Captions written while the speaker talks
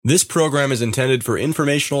This program is intended for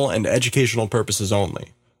informational and educational purposes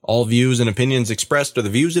only. All views and opinions expressed are the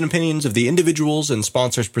views and opinions of the individuals and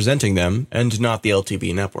sponsors presenting them, and not the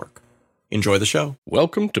LTB network. Enjoy the show.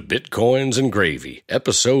 Welcome to Bitcoins and Gravy,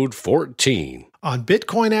 episode 14. On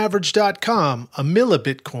BitcoinAverage.com, a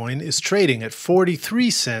millibitcoin is trading at 43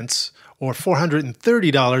 cents or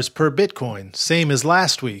 $430 per Bitcoin, same as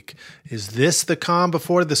last week. Is this the calm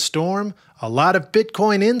before the storm? A lot of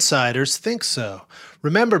Bitcoin insiders think so.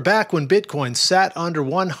 Remember back when Bitcoin sat under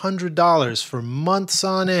 $100 for months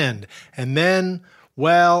on end, and then,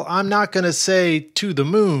 well, I'm not going to say to the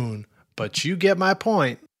moon, but you get my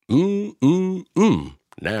point.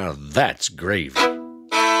 Now that's gravy.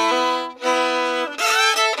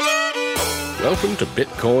 Welcome to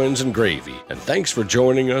Bitcoins and Gravy, and thanks for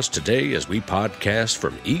joining us today as we podcast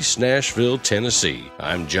from East Nashville, Tennessee.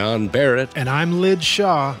 I'm John Barrett. And I'm Lyd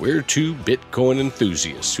Shaw. We're two Bitcoin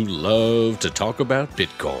enthusiasts who love to talk about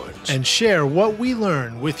Bitcoins. And share what we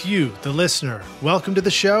learn with you, the listener. Welcome to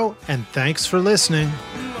the show, and thanks for listening.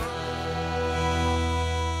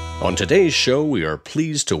 On today's show, we are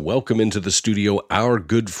pleased to welcome into the studio our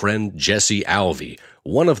good friend Jesse Alvey,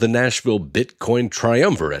 one of the Nashville Bitcoin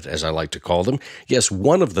Triumvirate, as I like to call them. Yes,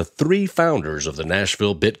 one of the three founders of the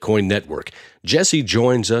Nashville Bitcoin Network. Jesse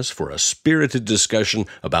joins us for a spirited discussion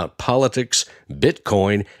about politics,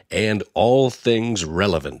 Bitcoin, and all things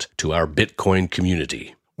relevant to our Bitcoin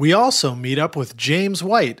community. We also meet up with James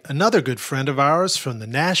White, another good friend of ours from the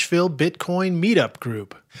Nashville Bitcoin Meetup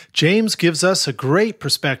Group. James gives us a great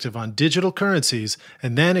perspective on digital currencies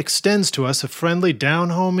and then extends to us a friendly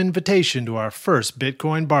down-home invitation to our first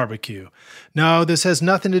Bitcoin barbecue. No, this has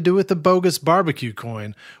nothing to do with the bogus barbecue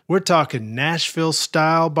coin. We're talking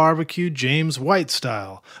Nashville-style barbecue, James White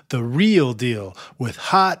style. The real deal, with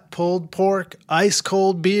hot pulled pork,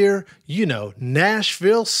 ice-cold beer, you know,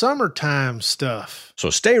 Nashville summertime stuff. So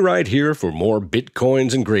stay right here for more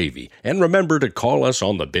Bitcoins and Gravy. And remember to call us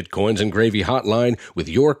on the Bitcoins and Gravy hotline with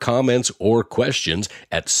your comments or questions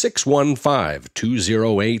at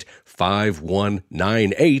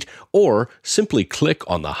 615-208-5198, or simply click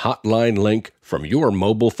on the hotline link from your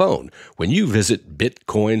mobile phone when you visit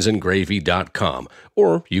bitcoinsandgravy.com,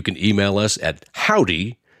 or you can email us at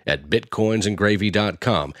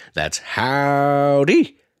howdy@bitcoinsandgravy.com. That's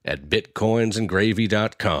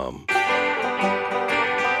howdy@bitcoinsandgravy.com.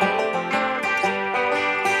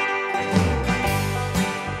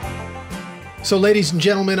 So, ladies and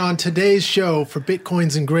gentlemen, on today's show for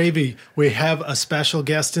Bitcoins and Gravy, we have a special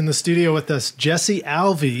guest in the studio with us. Jesse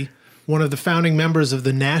Alvey, one of the founding members of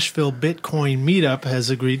the Nashville Bitcoin Meetup,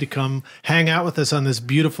 has agreed to come hang out with us on this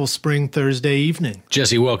beautiful spring Thursday evening.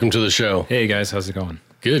 Jesse, welcome to the show. Hey guys, how's it going?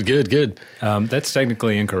 Good. That's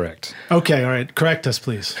technically incorrect. Okay, all right. Correct us,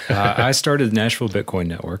 please. I started the Nashville Bitcoin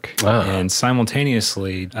Network, and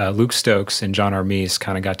simultaneously, Luke Stokes and John Armis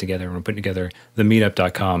kind of got together and we're putting together the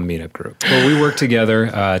Meetup.com meetup group. Well, we work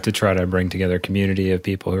together to try to bring together a community of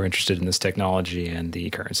people who are interested in this technology and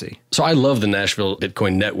the currency. So I love the Nashville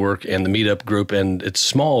Bitcoin Network and the Meetup group, and it's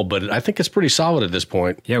small, but I think it's pretty solid at this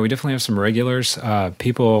point. Yeah, we definitely have some regulars,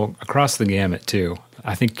 people across the gamut too.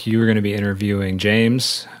 I think you were going to be interviewing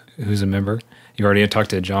James, who's a member. You already had talked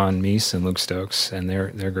to John Meese and Luke Stokes, and they're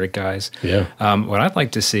great guys. Yeah. What I'd like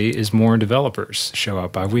to see is more developers show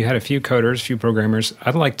up. We had a few coders, a few programmers.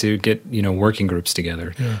 I'd like to get working groups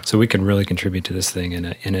together so we can really contribute to this thing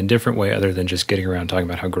in a different way other than just getting around talking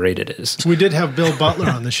about how great it is. We did have Bill Butler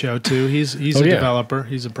on the show too. He's a developer.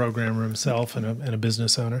 He's a programmer himself and a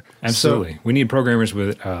business owner. Absolutely. We need programmers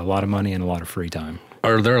with a lot of money and a lot of free time.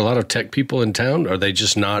 Are there a lot of tech people in town? Are they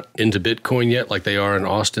just not into Bitcoin yet like they are in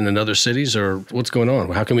Austin and other cities? Or what's going on?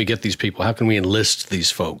 How can we get these people? How can we enlist these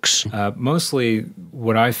folks? Mostly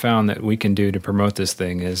what I found that we can do to promote this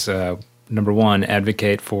thing is, number one,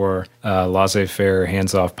 advocate for laissez-faire,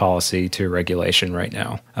 hands-off policy to regulation right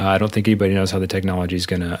now. I don't think anybody knows how the technology is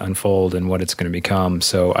going to unfold and what it's going to become.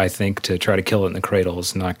 So I think to try to kill it in the cradle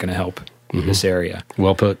is not going to help this area.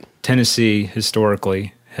 Well put. Tennessee,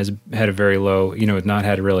 historically, has had a very low, not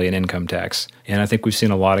had really an income tax. And I think we've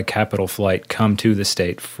seen a lot of capital flight come to the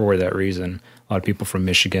state for that reason. A lot of people from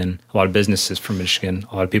Michigan, a lot of businesses from Michigan,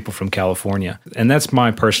 a lot of people from California. And that's my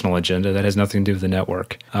personal agenda. That has nothing to do with the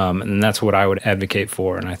network. And that's what I would advocate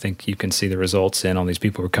for. And I think you can see the results in all these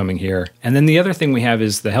people who are coming here. And then the other thing we have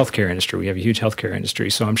is the healthcare industry. We have a huge healthcare industry.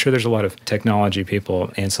 So I'm sure there's a lot of technology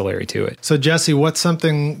people ancillary to it. So Jesse, what's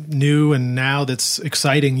something new and now that's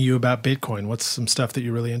exciting you about Bitcoin? What's some stuff that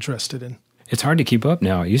you're really interested in? It's hard to keep up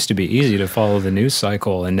now. It used to be easy to follow the news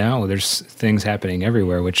cycle. And now there's things happening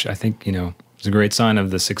everywhere, which I think, It's a great sign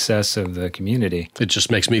of the success of the community. It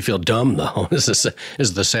just makes me feel dumb, though. This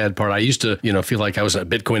is the sad part. I used to, feel like I was a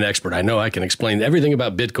Bitcoin expert. I know I can explain everything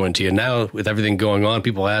about Bitcoin to you. Now, with everything going on,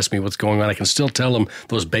 people ask me what's going on. I can still tell them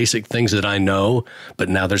those basic things that I know, but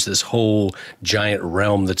now there's this whole giant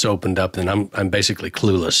realm that's opened up, and I'm basically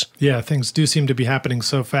clueless. Yeah, things do seem to be happening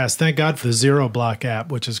so fast. Thank God for the Zero Block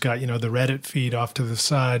app, which has got, the Reddit feed off to the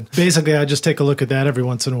side. Basically, I just take a look at that every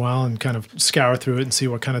once in a while and kind of scour through it and see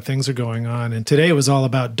what kind of things are going on. And today it was all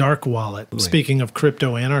about Dark Wallet. Speaking of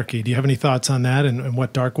crypto anarchy, do you have any thoughts on that and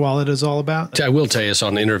what Dark Wallet is all about? I will tell you, I saw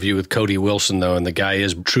an interview with Cody Wilson, though, and the guy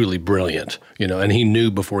is truly brilliant, and he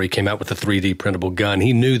knew before he came out with the 3D printable gun,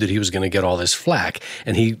 he knew that he was going to get all this flack.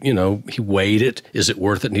 And he weighed it. Is it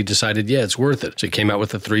worth it? And he decided, yeah, it's worth it. So he came out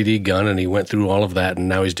with the 3D gun and he went through all of that. And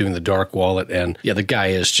now he's doing the Dark Wallet. And yeah, the guy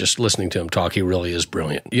is just listening to him talk. He really is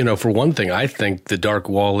brilliant. For one thing, I think the Dark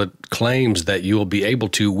Wallet claims that you will be able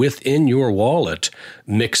to, within your wallet,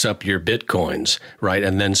 mix up your Bitcoins, right?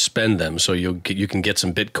 And then spend them. So you can get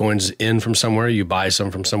some Bitcoins in from somewhere, you buy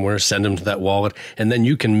some from somewhere, send them to that wallet, and then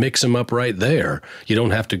you can mix them up right there. You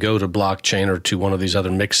don't have to go to blockchain or to one of these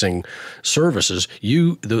other mixing services.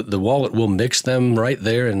 The wallet will mix them right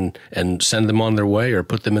there and send them on their way, or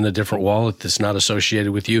put them in a different wallet that's not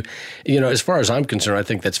associated with you. As far as I'm concerned, I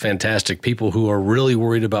think that's fantastic. People who are really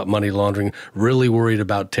worried about money laundering, really worried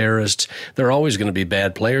about terrorists, there are always going to be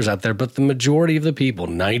bad players out there, but the majority of the people,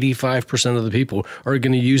 95% of the people, are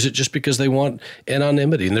going to use it just because they want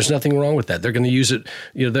anonymity, and there's nothing wrong with that. They're going to use it.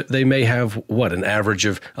 They may have an average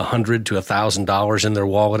of $100 to $1,000 in their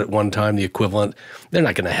wallet at one time, the equivalent. They're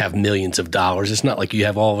not going to have millions of dollars. It's not like you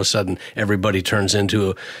have all of a sudden everybody turns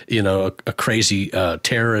into a crazy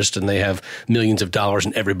terrorist and they have millions of dollars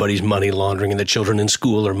and everybody's money laundering and the children in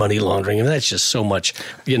school are money laundering. And that's just so much,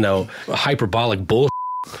 hyperbolic bullshit.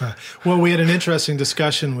 Well, we had an interesting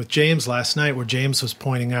discussion with James last night where James was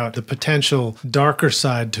pointing out the potential darker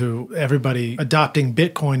side to everybody adopting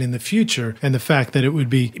Bitcoin in the future, and the fact that it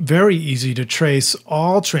would be very easy to trace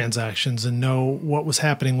all transactions and know what was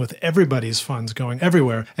happening with everybody's funds going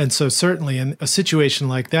everywhere. And so certainly in a situation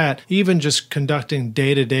like that, even just conducting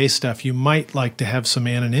day-to-day stuff, you might like to have some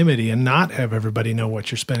anonymity and not have everybody know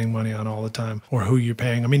what you're spending money on all the time or who you're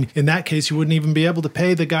paying. I mean, in that case, you wouldn't even be able to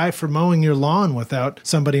pay the guy for mowing your lawn without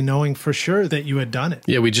somebody knowing for sure that you had done it.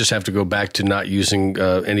 Yeah, we just have to go back to not using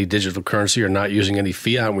any digital currency or not using any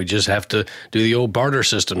fiat. And we just have to do the old barter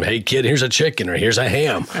system. Hey, kid, here's a chicken or here's a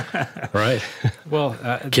ham, right? Well,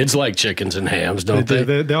 kids like chickens and hams, don't they?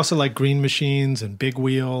 They also like green machines and big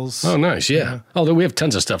wheels. Oh, nice, yeah. Although we have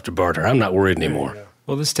tons of stuff to barter. I'm not worried anymore.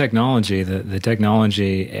 Well, this technology, the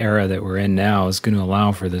technology era that we're in now is going to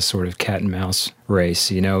allow for this sort of cat and mouse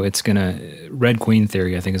race. It's going to, Red Queen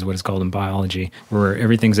theory, I think is what it's called in biology, where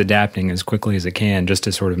everything's adapting as quickly as it can just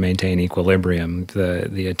to sort of maintain equilibrium,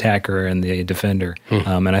 the attacker and the defender.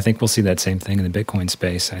 And I think we'll see that same thing in the Bitcoin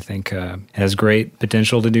space. I think it has great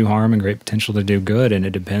potential to do harm and great potential to do good, and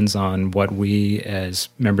it depends on what we as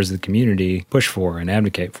members of the community push for and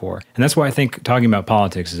advocate for. And that's why I think talking about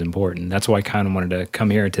politics is important. That's why I kind of wanted to come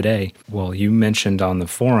here today. Well, you mentioned on the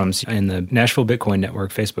forums in the Nashville Bitcoin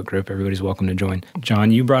Network Facebook group, everybody's welcome to join. John,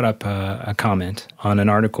 you brought up a comment on an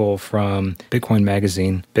article from Bitcoin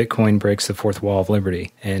Magazine, Bitcoin Breaks the Fourth Wall of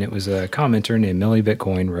Liberty. And it was a commenter named Millie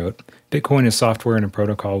Bitcoin wrote, Bitcoin is software and a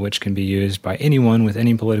protocol which can be used by anyone with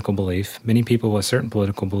any political belief. Many people with a certain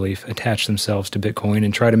political belief attach themselves to Bitcoin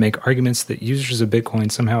and try to make arguments that users of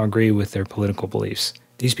Bitcoin somehow agree with their political beliefs.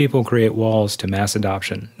 These people create walls to mass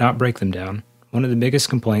adoption, not break them down. One of the biggest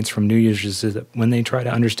complaints from new users is that when they try to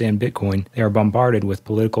understand Bitcoin, they are bombarded with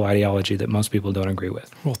political ideology that most people don't agree with.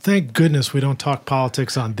 Well, thank goodness we don't talk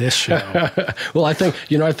politics on this show. Well, I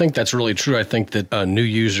think that's really true. I think that new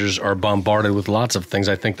users are bombarded with lots of things.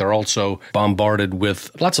 I think they're also bombarded with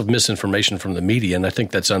lots of misinformation from the media, and I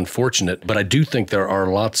think that's unfortunate. But I do think there are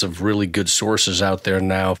lots of really good sources out there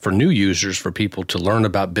now for new users, for people to learn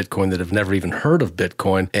about Bitcoin that have never even heard of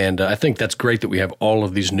Bitcoin. And I think that's great that we have all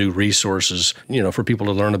of these new resources, for people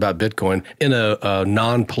to learn about Bitcoin in a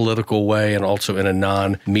non-political way and also in a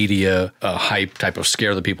non-media hype type of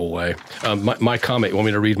scare the people way. My comment, you want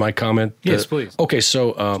me to read my comment? Yes, please. Okay,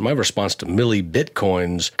 so my response to Millie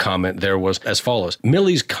Bitcoin's comment there was as follows.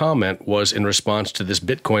 Millie's comment was in response to this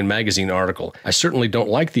Bitcoin Magazine article. I certainly don't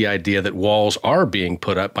like the idea that walls are being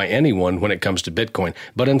put up by anyone when it comes to Bitcoin,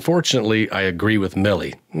 but unfortunately, I agree with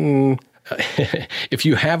Millie. if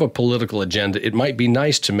you have a political agenda, it might be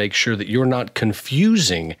nice to make sure that you're not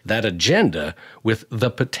confusing that agenda with the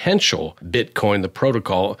potential Bitcoin, the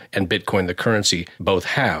protocol, and Bitcoin, the currency, both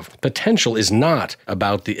have. Potential is not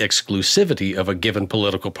about the exclusivity of a given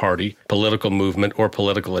political party, political movement, or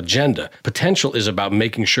political agenda. Potential is about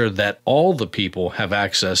making sure that all the people have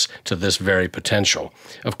access to this very potential.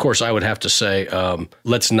 Of course, I would have to say,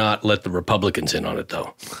 let's not let the Republicans in on it,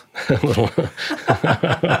 though.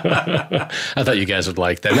 I thought you guys would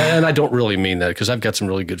like that. And I don't really mean that because I've got some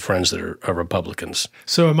really good friends that are Republicans.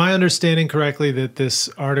 So am I understanding correctly that this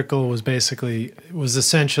article was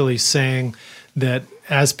essentially saying that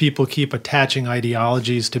as people keep attaching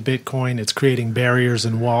ideologies to Bitcoin, it's creating barriers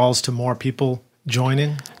and walls to more people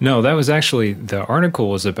joining? No, that was actually, the article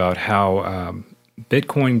was about how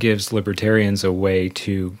Bitcoin gives libertarians a way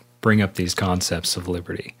to bring up these concepts of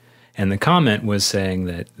liberty. And the comment was saying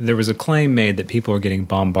that there was a claim made that people are getting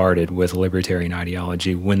bombarded with libertarian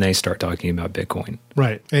ideology when they start talking about Bitcoin.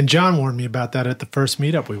 Right. And John warned me about that at the first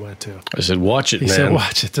meetup we went to. I said, watch it, man. He said,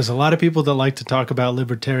 watch it. There's a lot of people that like to talk about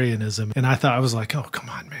libertarianism. And I was like, oh, come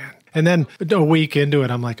on, man. And then a week into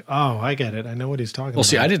it, I'm like, oh, I get it. I know what he's talking about. Well,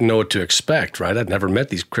 see, I didn't know what to expect, right? I'd never met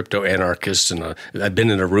these crypto anarchists, and I'd been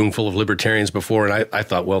in a room full of libertarians before, and I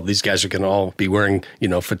thought, well, these guys are going to all be wearing,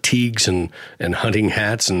 fatigues and hunting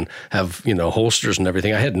hats and have, holsters and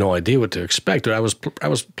everything. I had no idea what to expect. I was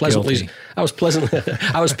pleasantly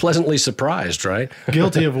surprised, right?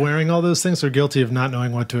 Guilty of wearing all those things, or guilty of not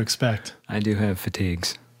knowing what to expect? I do have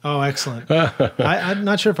fatigues. Oh, excellent. I'm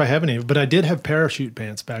not sure if I have any, but I did have parachute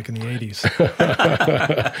pants back in the 80s.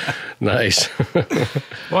 Nice.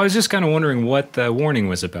 Well, I was just kind of wondering what the warning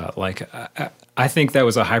was about. Like, I think that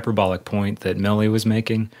was a hyperbolic point that Melly was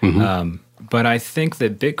making. Mm-hmm. But I think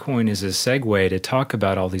that Bitcoin is a segue to talk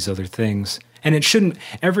about all these other things. And it shouldn't,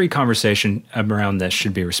 every conversation around this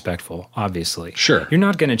should be respectful, obviously. Sure. You're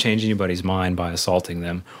not going to change anybody's mind by assaulting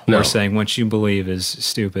them or saying what you believe is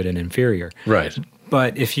stupid and inferior. Right.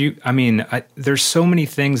 But there's so many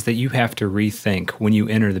things that you have to rethink when you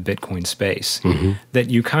enter the Bitcoin space that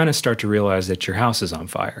you kind of start to realize that your house is on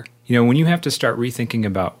fire. When you have to start rethinking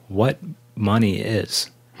about what money is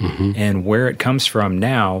and where it comes from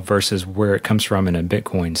now versus where it comes from in a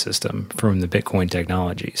Bitcoin system, from the Bitcoin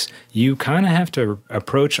technologies, you kind of have to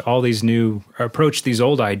approach these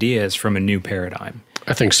old ideas from a new paradigm.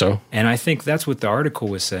 I think so. And I think that's what the article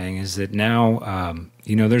was saying, is that now,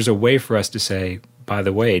 there's a way for us to say, by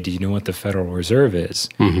the way, do you know what the Federal Reserve is?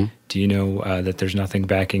 Mm-hmm. Do you know that there's nothing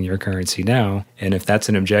backing your currency now? And if that's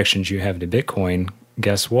an objection you have to Bitcoin,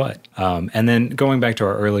 guess what? And then going back to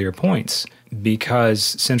our earlier points, because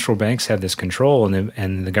central banks have this control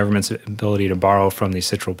and the government's ability to borrow from these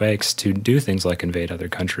central banks to do things like invade other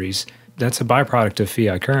countries, that's a byproduct of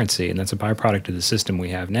fiat currency, and that's a byproduct of the system we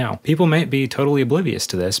have now. People may be totally oblivious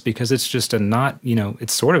to this because it's just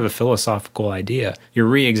it's sort of a philosophical idea. You're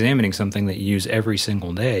re-examining something that you use every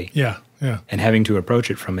single day. Yeah. And having to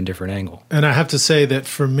approach it from a different angle. And I have to say that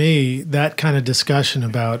for me, that kind of discussion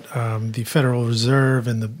about the Federal Reserve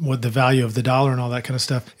and what the value of the dollar and all that kind of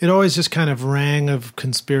stuff, it always just kind of rang of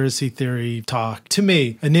conspiracy theory talk to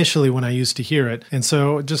me initially when I used to hear it. And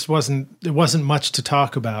so it wasn't much to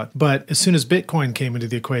talk about. But as soon as Bitcoin came into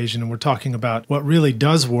the equation and we're talking about what really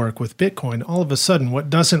does work with Bitcoin, all of a sudden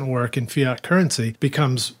what doesn't work in fiat currency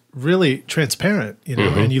becomes really transparent,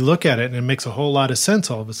 and you look at it and it makes a whole lot of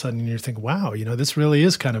sense all of a sudden, and you think, wow, this really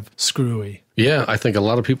is kind of screwy. Yeah, I think a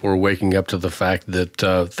lot of people are waking up to the fact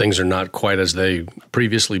that things are not quite as they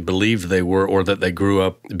previously believed they were, or that they grew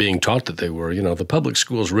up being taught that they were. The public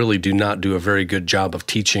schools really do not do a very good job of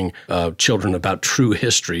teaching children about true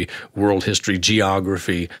history, world history,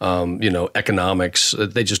 geography, economics.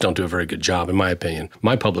 They just don't do a very good job, in my opinion.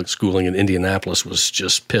 My public schooling in Indianapolis was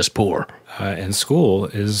just piss poor. And school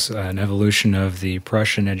is an evolution of the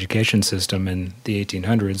Prussian education system in the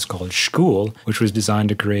 1800s called Schule, which was designed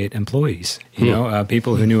to create employees.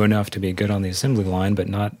 People who knew enough to be good on the assembly line, but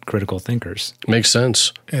not critical thinkers. Makes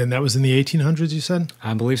sense. And that was in the 1800s, you said?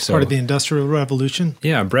 I believe so. Part of the Industrial Revolution?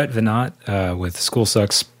 Yeah, Brett Venat with School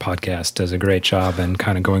Sucks podcast does a great job in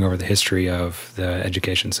kind of going over the history of the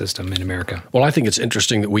education system in America. Well, I think it's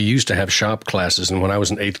interesting that we used to have shop classes, and when I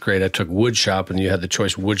was in 8th grade, I took wood shop, and you had the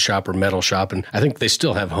choice wood shop or metal shop, and I think they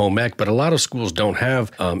still have home ec, but a lot of schools don't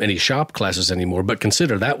have any shop classes anymore. But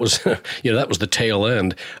consider that was, that was the tail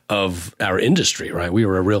end of our industry, right? We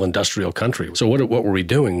were a real industrial country. So what were we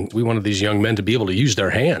doing? We wanted these young men to be able to use their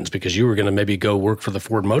hands, because you were going to maybe go work for the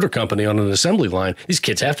Ford Motor Company on an assembly line. These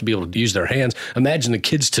kids have to be able to use their hands. Imagine the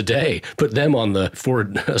kids today, put them on the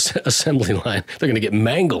Ford assembly line. They're going to get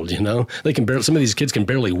mangled, They can barely, some of these kids can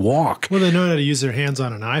barely walk. Well, they know how to use their hands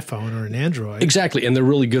on an iPhone or an Android. Exactly, and they're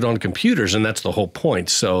really good on computers, and that's the whole point.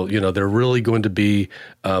 So, they're really going to be,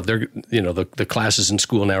 the classes in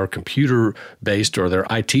school now are computer-based or they're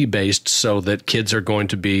IT-based, so that kids are going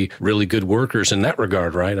to be really good workers in that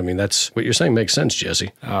regard, right? I mean, that's what you're saying makes sense,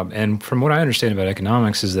 Jesse. And from what I understand about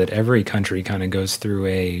economics is that every country kind of goes through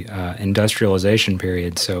a industrialization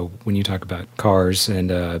period. So when you talk about cars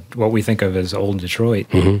and what we think of as old Detroit,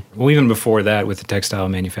 well, even before that with the textile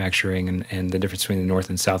manufacturing and the difference between the North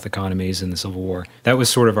and South economies in the Civil War, that was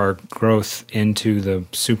sort of our growth into the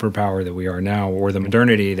superpower that we are now, or the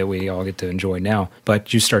modernity that we all get to enjoy now.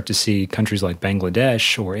 But you start to see countries like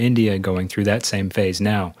Bangladesh or India going through that same phase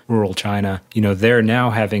now. Rural China, they're now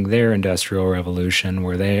having their industrial revolution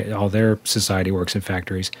where all their society works in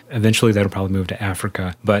factories. Eventually that'll probably move to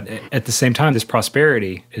Africa. But at the same time, this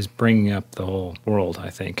prosperity is bringing up the whole world, I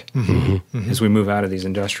think, as we move out of these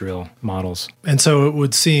industrial models. And so it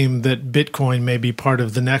would seem that Bitcoin may be part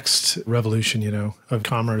of the next revolution, of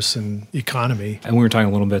commerce and economy. And we were talking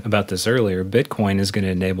a little bit about this earlier. Bitcoin is going to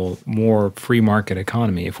enable more free market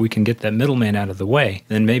economy. If we can get that middleman out of the way,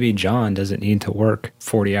 then maybe John doesn't need to work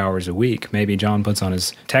 40 hours a week. Maybe John puts on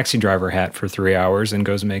his taxi driver hat for 3 hours and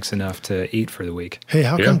goes and makes enough to eat for the week. Hey,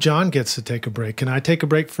 how come John gets to take a break? Can I take a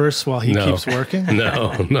break first while he keeps working?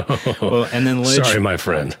 No. Well, and then Lidge, sorry, my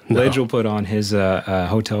friend. Lidge will put on his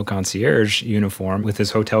hotel concierge uniform with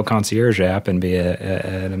his hotel concierge app and be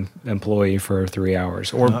an employee for 3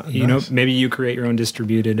 hours. Or, maybe you create your own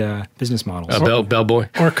distributed business models. Bellboy.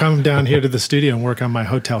 Or come down here to the studio and work on my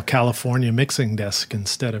Hotel California mixing desk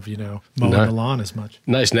instead of, mowing the lawn as much.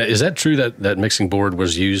 Nice. Now, is that true that mixing board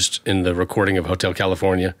was used in the recording of Hotel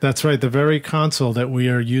California? That's right. The very console that we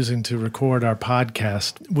are using to record our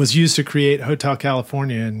podcast was used to create Hotel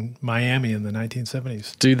California in Miami in the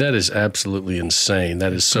 1970s. Dude, that is absolutely insane.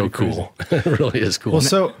 That is so cool. It really is cool. Well,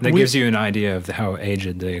 so that gives you an idea of how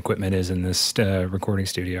aged the equipment is in this recording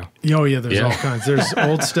studio. Oh, yeah, there's all kinds. There's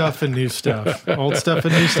old stuff and new stuff. Old stuff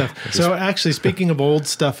and new stuff. So actually, speaking of old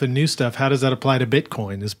stuff and new stuff, how does that apply to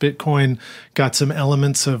Bitcoin? Has Bitcoin got some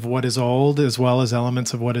elements of what is old as well as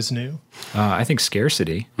elements of what is new? I think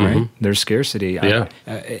scarcity, right? There's scarcity. Yeah.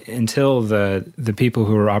 Until the people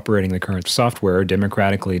who are operating the current software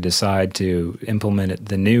democratically decide to implement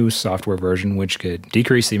the new software version, which could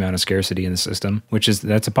decrease the amount of scarcity in the system,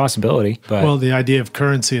 that's a possibility. But well, the idea of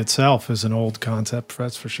currency itself is an old concept,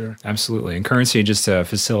 that's for sure. Absolutely. And currency just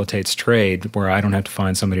facilitates trade where I don't have to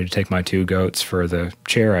find somebody to take my 2 goats for the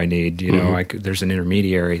chair I need. There's an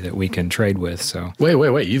intermediary that we can trade with. So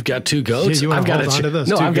Wait. You've got 2 goats? I've got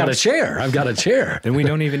a chair. I've got a chair. Then we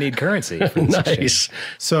don't even need currency. Nice.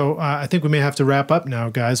 So I think we may have to wrap up now,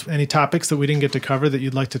 guys. Any topics that we didn't get to cover that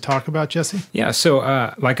you'd like to talk about, Jesse? Yeah. So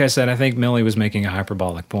like I said, I think Millie was making a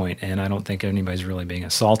hyperbolic point, and I don't think anybody's really being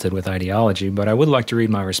assaulted with ideology, but I would like to read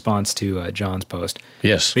my response to John's post.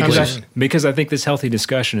 Yes. Because I think this healthy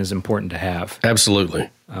discussion is important to have. Absolutely.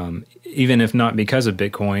 Even if not because of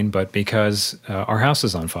Bitcoin, but because our house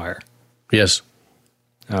is on fire. Yes.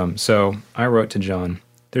 So I wrote to John,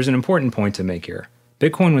 there's an important point to make here.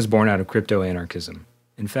 Bitcoin was born out of crypto-anarchism.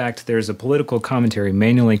 In fact, there's a political commentary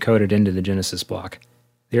manually coded into the Genesis block.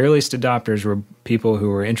 The earliest adopters were people who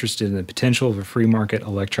were interested in the potential of a free market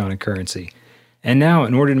electronic currency. And now,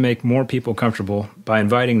 in order to make more people comfortable, by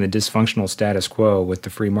inviting the dysfunctional status quo with the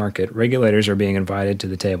free market, regulators are being invited to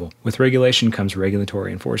the table. With regulation comes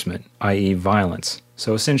regulatory enforcement, i.e. violence.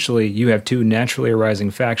 So essentially, you have 2 naturally arising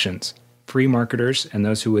factions, free marketers and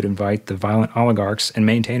those who would invite the violent oligarchs and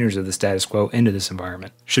maintainers of the status quo into this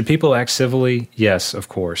environment. Should people act civilly? Yes, of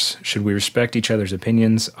course. Should we respect each other's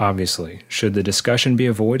opinions? Obviously. Should the discussion be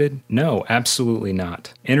avoided? No, absolutely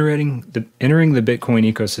not. Entering the Bitcoin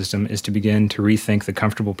ecosystem is to begin to rethink the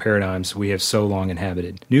comfortable paradigms we have so long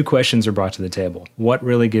inhabited. New questions are brought to the table. What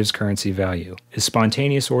really gives currency value? Is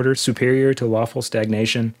spontaneous order superior to lawful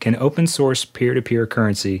stagnation? Can open source peer-to-peer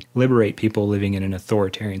currency liberate people living in an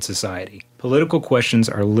authoritarian society? Political questions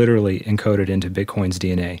are literally encoded into Bitcoin's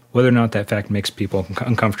DNA, whether or not that fact makes people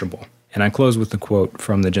uncomfortable. And I close with the quote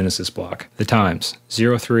from the Genesis block. The Times,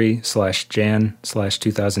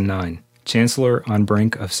 03/Jan/2009. Chancellor on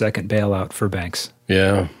brink of second bailout for banks.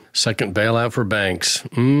 Yeah, second bailout for banks.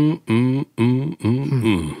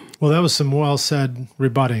 Well, that was some well-said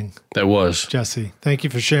rebutting. That was. Jesse, thank you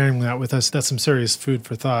for sharing that with us. That's some serious food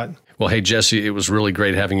for thought. Well, hey, Jesse, it was really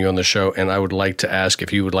great having you on the show, and I would like to ask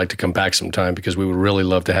if you would like to come back sometime because we would really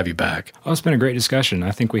love to have you back. Oh, it's been a great discussion. I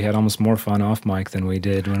think we had almost more fun off mic than we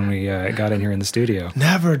did when we got in here in the studio.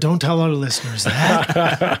 Never. Don't tell our listeners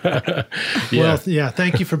that. Well,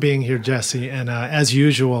 thank you for being here, Jesse. And as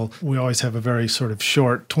usual, we always have a very sort of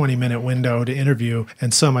short 20-minute window to interview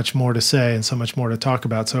and so much more to say and so much more to talk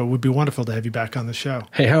about. So it would be wonderful to have you back on the show.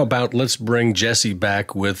 Hey, how about let's bring Jesse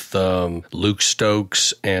back with Luke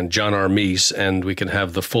Stokes and John Armis, and we can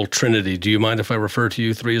have the full Trinity. Do you mind if I refer to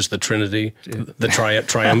you three as the Trinity?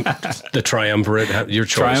 The triumvirate? Your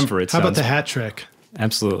choice. Triumvirate. How about the hat trick?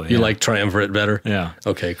 Absolutely. You like triumvirate better? Yeah.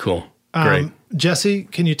 Okay, cool. Great. Jesse,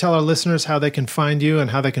 can you tell our listeners how they can find you and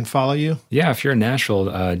how they can follow you? Yeah, if you're in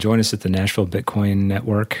Nashville, join us at the Nashville Bitcoin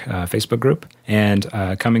Network Facebook group. And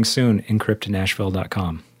coming soon,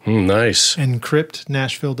 encryptnashville.com. Nice.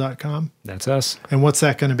 Encryptnashville.com? That's us. And what's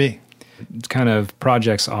that going to be? It's kind of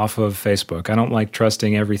projects off of Facebook. I don't like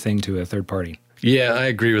trusting everything to a third party. Yeah, I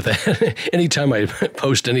agree with that. Anytime I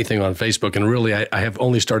post anything on Facebook, and really I have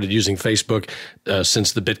only started using Facebook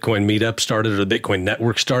since the Bitcoin meetup started or the Bitcoin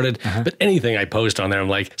network started, but anything I post on there, I'm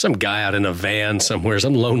like some guy out in a van somewhere,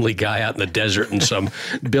 some lonely guy out in the desert in some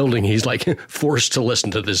building. He's like forced to listen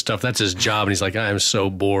to this stuff. That's his job. And he's like, I'm so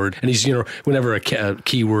bored. And he's, whenever a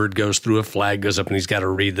keyword goes through, a flag goes up and he's got to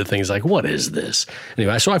read the thing. He's like, what is this?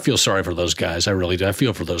 Anyway, so I feel sorry for those guys. I really do. I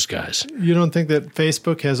feel for those guys. You don't think that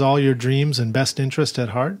Facebook has all your dreams and best interest at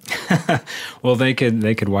heart? Well, they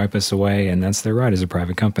could wipe us away, and that's their right as a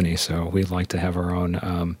private company. So we'd like to have our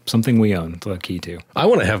own, something we own, the key to. I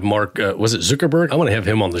want to have Mark, was it Zuckerberg? I want to have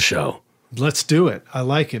him on the show. Let's do it. I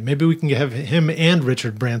like it. Maybe we can have him and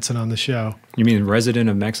Richard Branson on the show. You mean resident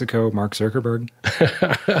of Mexico, Mark Zuckerberg?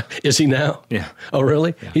 Is he now? Yeah. Oh,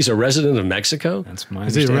 really? Yeah. He's a resident of Mexico? That's my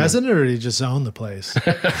Is he a understanding. resident or did he just own the place?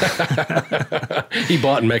 He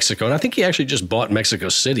bought Mexico, and I think he actually just bought Mexico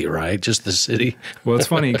City, right? Just the city. Well, it's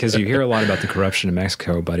funny because you hear a lot about the corruption in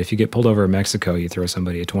Mexico, but if you get pulled over in Mexico, you throw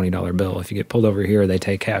somebody a $20 bill. If you get pulled over here, they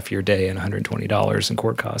take half your day and $120 in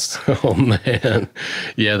court costs. Oh, man.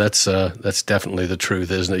 Yeah, that's definitely the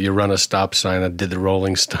truth, isn't it? You run a stop sign. I did the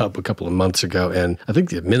rolling stop a couple of months ago, and I think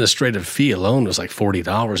the administrative fee alone was like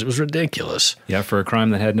 $40. It was ridiculous. Yeah, for a crime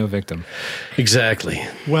that had no victim. Exactly.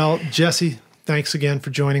 Well, Jesse, thanks again for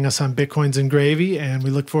joining us on Bitcoins and Gravy, and we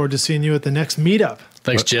look forward to seeing you at the next meetup.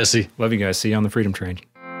 Thanks, Jesse. Love you guys. See you on the Freedom Train.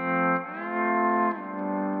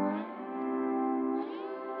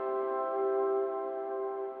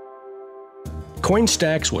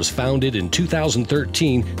 Coinstax was founded in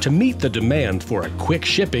 2013 to meet the demand for a quick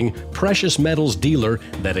shipping, precious metals dealer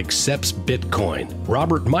that accepts Bitcoin.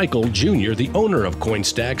 Robert Michael Jr., the owner of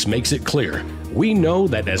Coinstax, makes it clear. We know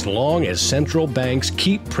that as long as central banks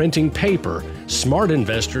keep printing paper, smart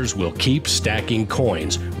investors will keep stacking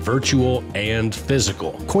coins, virtual and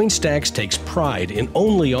physical. Coinstax takes pride in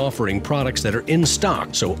only offering products that are in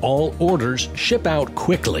stock, so all orders ship out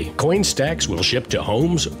quickly. Coinstax will ship to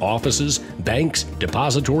homes, offices, banks,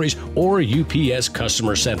 depositories, or UPS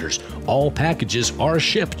customer centers. All packages are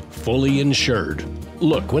shipped fully insured.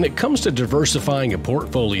 Look, when it comes to diversifying a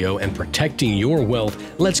portfolio and protecting your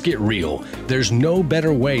wealth, let's get real. There's no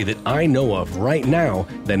better way that I know of right now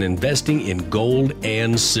than investing in gold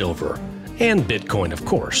and silver. And Bitcoin, of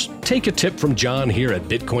course. Take a tip from John here at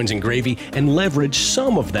Bitcoins and Gravy and leverage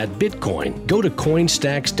some of that Bitcoin. Go to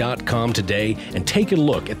Coinstax.com today and take a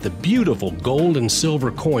look at the beautiful gold and silver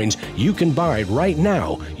coins you can buy right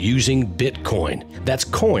now using Bitcoin. That's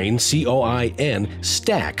coin, C-O-I-N,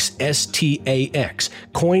 stacks, S-T-A-X,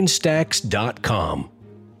 Coinstax.com.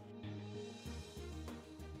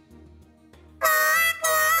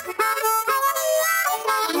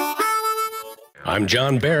 I'm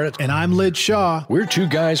John Barrett. And I'm Lid Shaw. We're two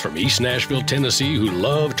guys from East Nashville, Tennessee who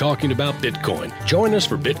love talking about Bitcoin. Join us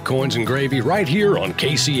for Bitcoins and Gravy right here on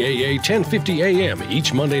KCAA 1050 AM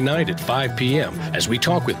each Monday night at 5 p.m. as we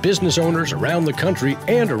talk with business owners around the country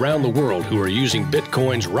and around the world who are using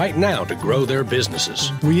Bitcoins right now to grow their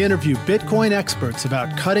businesses. We interview Bitcoin experts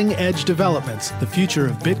about cutting-edge developments, the future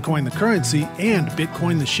of Bitcoin the currency, and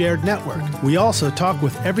Bitcoin the shared network. We also talk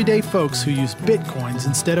with everyday folks who use Bitcoins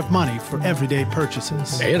instead of money for everyday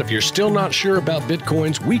purchases. And if you're still not sure about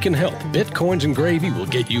Bitcoins, we can help. Bitcoins and Gravy will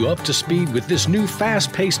get you up to speed with this new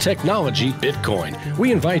fast-paced technology, Bitcoin.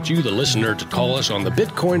 We invite you, the listener, to call us on the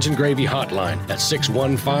Bitcoins and Gravy hotline at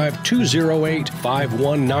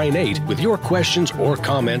 615-208-5198 with your questions or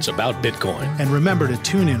comments about Bitcoin. And remember to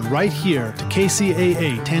tune in right here to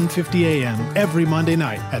KCAA 1050 AM every Monday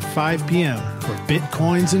night at 5 p.m. for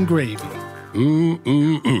Bitcoins and Gravy.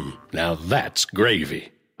 Now that's gravy.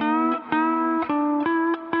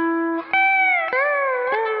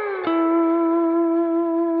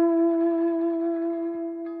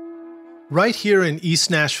 Right here in East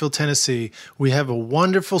Nashville, Tennessee, we have a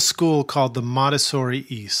wonderful school called the Montessori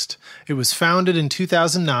East. It was founded in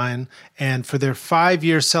 2009, and for their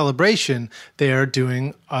 5-year celebration, they are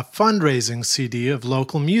doing a fundraising CD of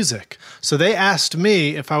local music. So they asked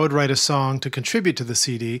me if I would write a song to contribute to the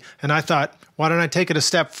CD, and I thought, why don't I take it a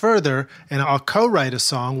step further and I'll co-write a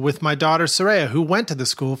song with my daughter Saraya, who went to the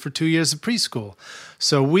school for 2 years of preschool.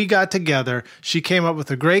 So we got together. She came up with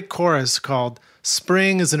a great chorus called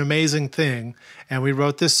Spring is an Amazing Thing, and we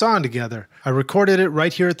wrote this song together. I recorded it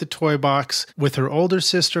right here at the Toy Box with her older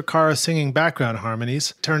sister Cara singing background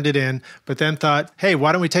harmonies, turned it in, but then thought, hey,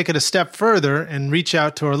 why don't we take it a step further and reach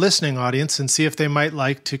out to our listening audience and see if they might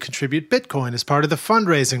like to contribute Bitcoin as part of the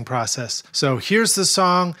fundraising process. So here's the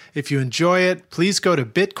song. If you enjoy it, please go to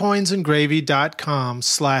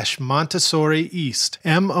bitcoinsandgravy.com/Montessori East,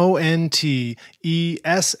 MONTESSORI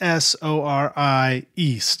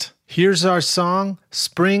East. Here's our song,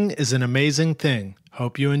 Spring is an Amazing Thing.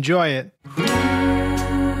 Hope you enjoy it. I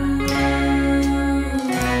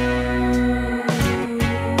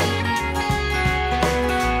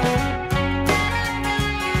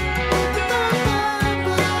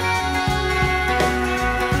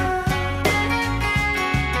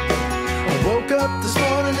woke up this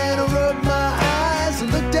morning and I rubbed my eyes and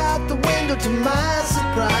looked out the window. To my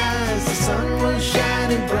surprise, the sun was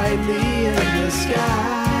shining brightly in the sky.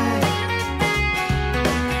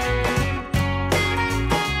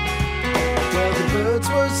 Birds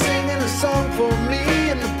were singing a song for me,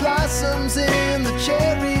 and the blossoms in the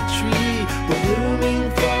cherry tree were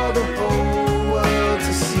blooming for the whole world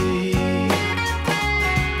to see.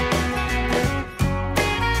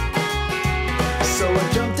 So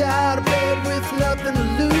I jumped out of bed with nothing to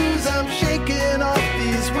lose. I'm shaking off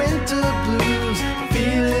these winter blues,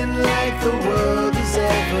 feeling like the world is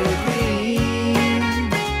evergreen.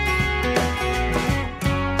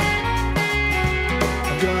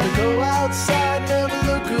 I'm gonna go outside, never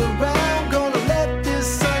look around, gonna let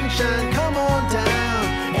this sunshine come on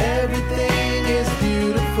down. Everything is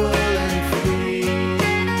beautiful and free,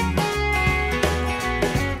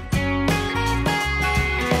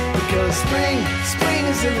 because spring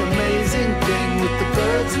is an amazing thing, with the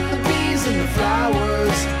birds and the bees and the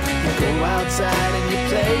flowers. You go outside and you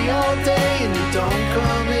play all day and you don't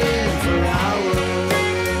come in for hours.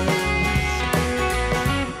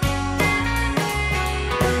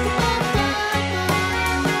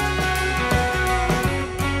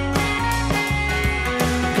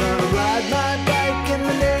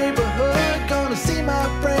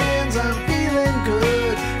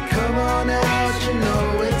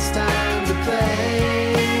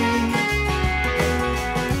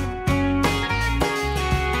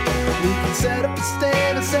 Set up a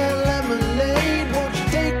stand and sell lemonade. Won't you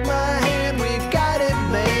take my hand? We've got it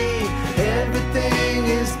made. Everything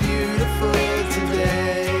is beautiful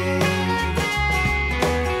today.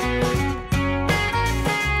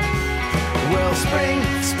 Well, spring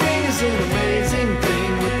is an amazing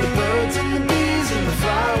thing, with the birds and the bees and the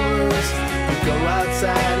flowers. You go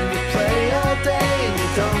outside and you play all day and you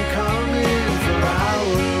don't come in for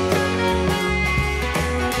hours.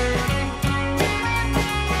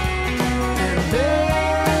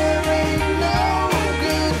 There ain't no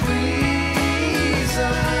good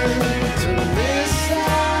reason to miss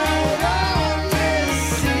out on this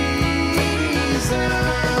season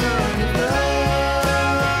of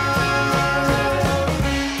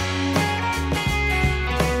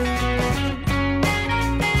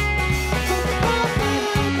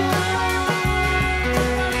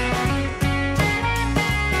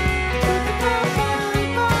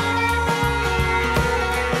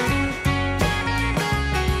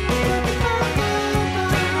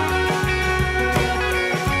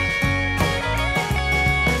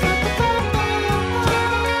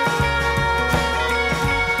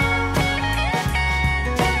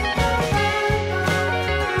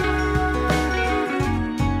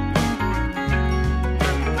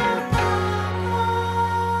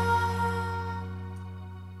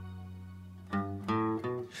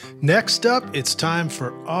Next up, it's time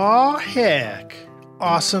for Aw Heck.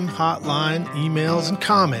 Awesome hotline, emails, and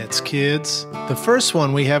comments, kids. The first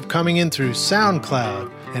one we have coming in through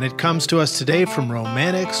SoundCloud, and it comes to us today from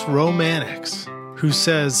Romanix, who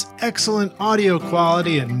says, excellent audio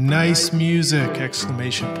quality and nice music, !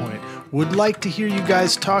 Would like to hear you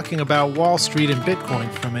guys talking about Wall Street and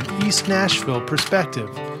Bitcoin from an East Nashville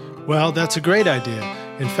perspective. Well, that's a great idea.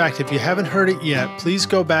 In fact, if you haven't heard it yet, please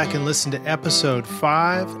go back and listen to episode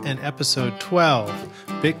 5 and episode 12,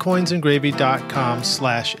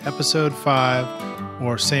 bitcoinsandgravy.com/episode 5,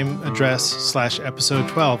 or same address / episode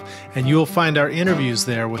 12, and you'll find our interviews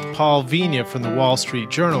there with Paul Vigna from the Wall Street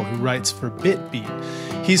Journal, who writes for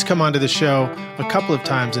BitBeat. He's come onto the show a couple of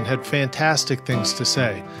times and had fantastic things to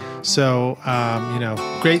say. So,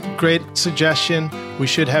 great suggestion. We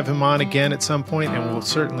should have him on again at some point, and we'll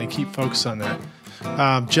certainly keep focus on that.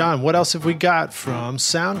 John, what else have we got from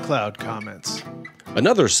SoundCloud comments?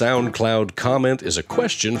 Another SoundCloud comment is a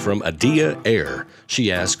question from Adia Air.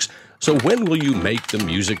 She asks, so when will you make the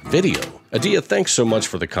music video? Adia, thanks so much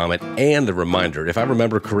for the comment and the reminder. If I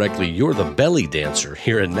remember correctly, you're the belly dancer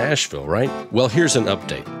here in Nashville, right? Well, here's an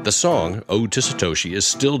update. The song, Ode to Satoshi, is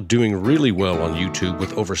still doing really well on YouTube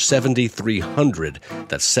with over 7,300,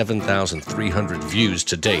 that's 7,300 views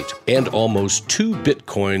to date, and almost 2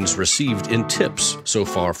 Bitcoins received in tips so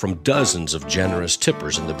far from dozens of generous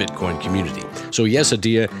tippers in the Bitcoin community. So yes,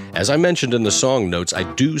 Adia, as I mentioned in the song notes, I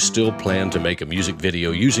do still plan to make a music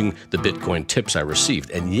video using the Bitcoin tips I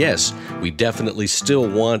received. And yes, we definitely still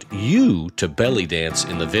want you to belly dance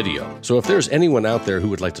in the video. So if there's anyone out there who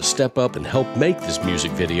would like to step up and help make this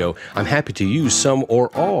music video, I'm happy to use some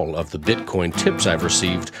or all of the Bitcoin tips I've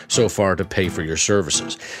received so far to pay for your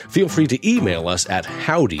services. Feel free to email us at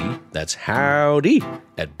howdy, that's howdy,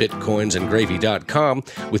 at bitcoinsandgravy.com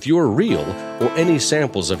with your reel or any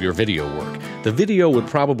samples of your video work. The video would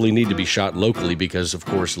probably need to be shot locally because, of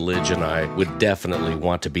course, Lidge and I would definitely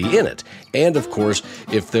want to be in it. And, of course,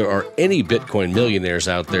 if there are any Bitcoin millionaires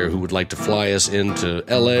out there who would like to fly us into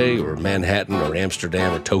LA or Manhattan or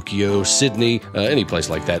Amsterdam or Tokyo, Sydney, any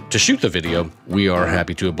place like that, to shoot the video, we are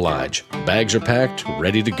happy to oblige. Bags are packed,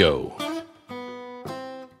 ready to go.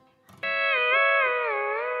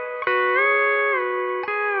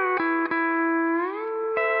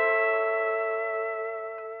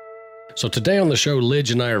 So today on the show,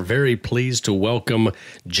 Lidge and I are very pleased to welcome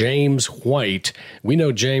James White. We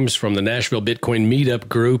know James from the Nashville Bitcoin Meetup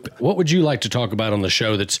group. What would you like to talk about on the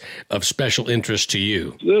show that's of special interest to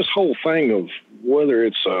you? This whole thing of whether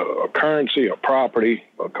it's a currency, a property,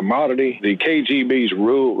 a commodity, the KGB's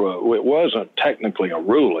rule, it wasn't technically a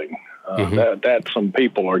ruling. That some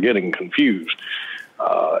people are getting confused.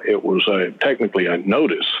 It was technically a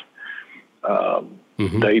notice.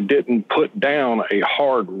 They didn't put down a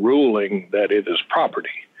hard ruling that it is property.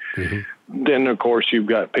 Then, of course, you've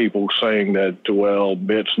got people saying that, well,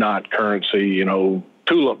 bit's not currency,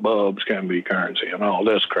 tulip bulbs can be currency and all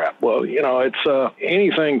this crap. Well, it's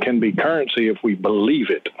anything can be currency if we believe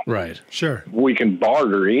it. Right. Sure. We can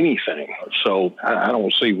barter anything. So I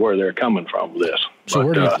don't see where they're coming from with this.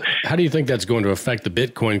 So how do you think that's going to affect the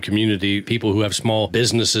Bitcoin community, people who have small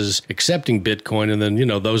businesses accepting Bitcoin, and then,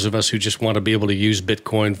 those of us who just want to be able to use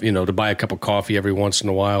Bitcoin, to buy a cup of coffee every once in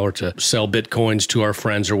a while or to sell Bitcoins to our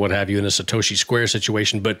friends or what have you in a Satoshi Square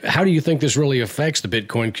situation. But how do you think this really affects the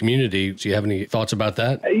Bitcoin community? Do you have any thoughts about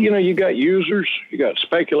that? You got users, you got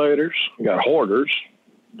speculators, you got hoarders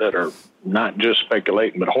that are not just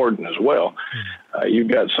speculating, but hoarding as well. You've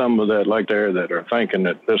got some of that that are thinking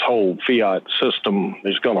that this whole fiat system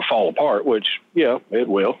is going to fall apart, which, yeah, it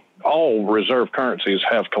will. All reserve currencies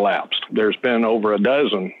have collapsed. There's been over a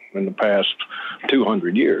dozen in the past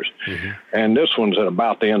 200 years. And this one's at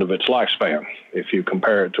about the end of its lifespan, if you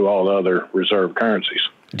compare it to all the other reserve currencies.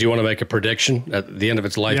 Do you want to make a prediction at the end of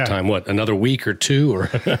its lifetime? Yeah. What, another week or two or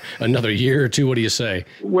another year or two? What do you say?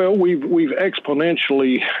 Well, we've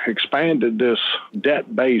exponentially expanded this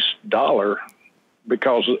debt-based dollar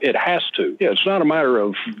because it has to. Yeah, it's not a matter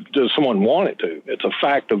of does someone want it to. It's a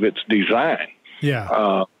fact of its design.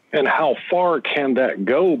 Yeah. And how far can that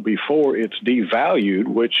go before it's devalued,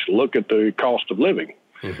 which look at the cost of living.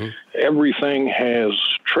 Everything has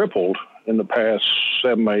tripled in the past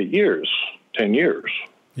 7, 8 years, 10 years.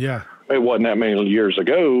 Yeah. It wasn't that many years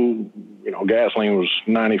ago. Gasoline was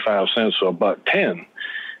 95 cents to $1.10.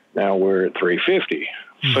 Now we're at $3.50.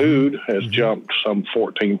 Food has jumped some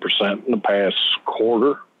 14% in the past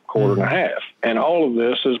quarter and a half. And all of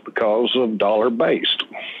this is because of dollar-based.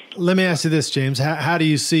 Let me ask you this, James. How do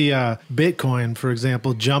you see Bitcoin, for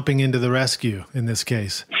example, jumping into the rescue in this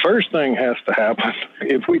case? First thing has to happen,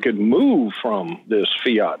 if we could move from this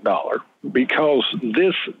fiat dollar, because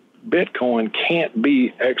this Bitcoin can't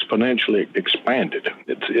be exponentially expanded.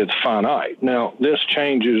 It's finite. Now, this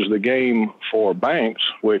changes the game for banks,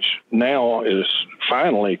 which now is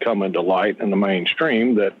finally coming to light in the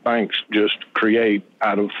mainstream that banks just create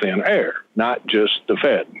out of thin air, not just the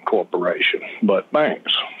Fed Corporation, but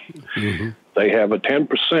banks. They have a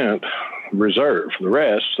 10% reserve. The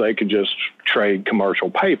rest, they could just trade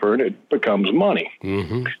commercial paper and it becomes money.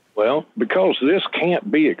 Well, because this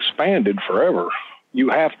can't be expanded forever, you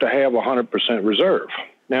have to have 100% reserve.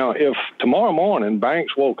 Now, if tomorrow morning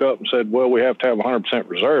banks woke up and said, well, we have to have 100%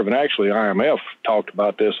 reserve, and actually IMF talked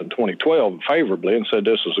about this in 2012 favorably and said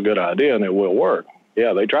this is a good idea and it will work.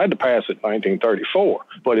 Yeah, they tried to pass it in 1934,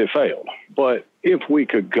 but it failed. But if we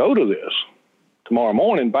could go to this, tomorrow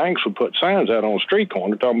morning, banks would put signs out on the street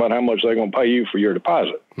corner talking about how much they're going to pay you for your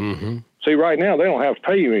deposit. Mm-hmm. See, right now, they don't have to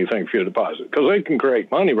pay you anything for your deposit because they can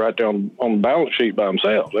create money right down on the balance sheet by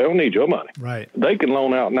themselves. They don't need your money. Right. They can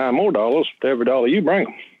loan out $9 more to every dollar you bring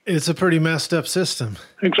them. It's a pretty messed up system.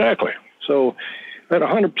 Exactly. So at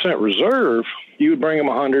 100% reserve, you would bring them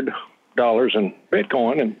 $100 in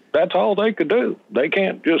Bitcoin, and that's all they could do. They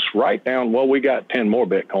can't just write down, well, we got 10 more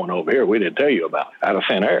Bitcoin over here we didn't tell you about out of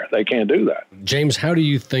thin air. They can't do that. James, how do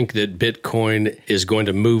you think that Bitcoin is going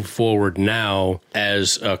to move forward now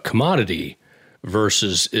as a commodity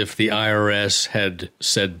versus if the IRS had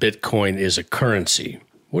said Bitcoin is a currency?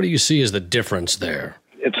 What do you see as the difference there?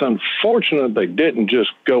 It's unfortunate they didn't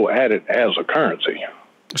just go at it as a currency.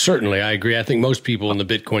 Certainly, I agree. I think most people in the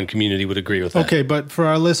Bitcoin community would agree with that. Okay, but for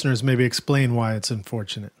our listeners, maybe explain why it's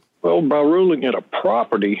unfortunate. Well, by ruling it a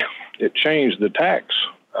property, it changed the tax.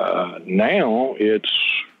 Now it's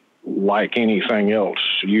like anything else.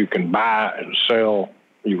 You can buy and sell.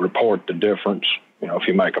 You report the difference, if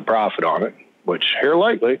you make a profit on it, which here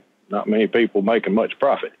lately, not many people making much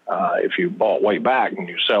profit. If you bought way back and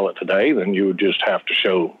you sell it today, then you would just have to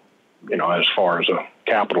show, as far as a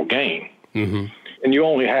capital gain. Mm-hmm. And you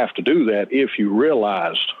only have to do that if you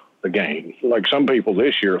realized the gain. Like some people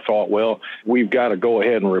this year thought, well, we've got to go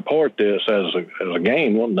ahead and report this as a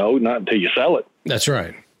gain. Well, no, not until you sell it. That's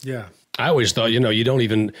right. Yeah. I always thought, you don't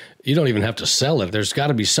even have to sell it. There's got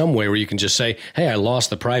to be some way where you can just say, "Hey, I lost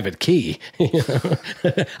the private key.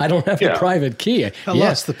 I don't have the private key. I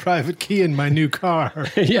lost the private key in my new car."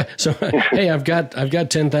 Yeah. So, hey, I've got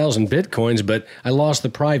 10,000 Bitcoins, but I lost the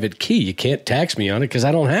private key. You can't tax me on it because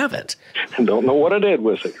I don't have it. I don't know what I did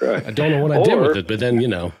with it. Right. I don't know what I did with it, but then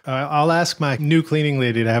I'll ask my new cleaning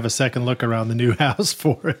lady to have a second look around the new house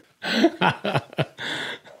for it.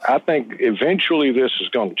 I think eventually this is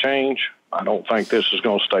going to change. I don't think this is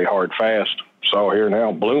going to stay hard fast. So here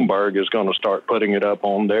now, Bloomberg is going to start putting it up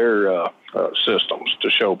on their systems to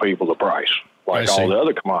show people the price, like all the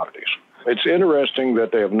other commodities. It's interesting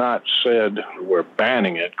that they have not said we're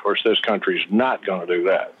banning it. Of course, this country's not going to do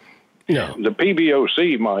that. No. The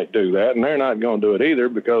PBOC might do that, and they're not going to do it either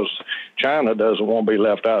because China doesn't want to be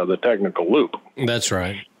left out of the technical loop. That's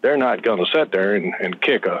right. They're not going to sit there and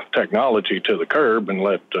kick a technology to the curb and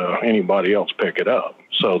let anybody else pick it up.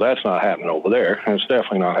 So that's not happening over there, and it's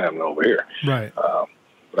definitely not happening over here. Right.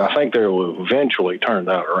 But I think they will eventually turn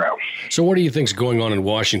that around. So what do you think is going on in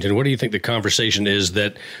Washington? What do you think the conversation is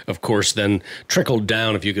that, of course, then trickled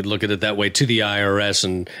down, if you could look at it that way, to the IRS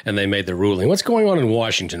and they made the ruling? What's going on in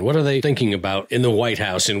Washington? What are they thinking about in the White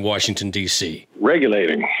House in Washington, D.C.?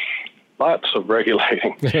 Regulating. Lots of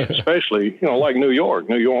regulating, especially, like New York.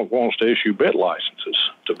 New York wants to issue bit licenses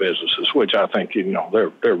to businesses, which I think,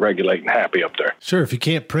 they're regulating happy up there. Sure, if you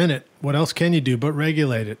can't print it, what else can you do but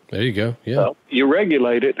regulate it? There you go, yeah. Well, you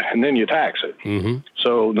regulate it, and then you tax it. Mm-hmm.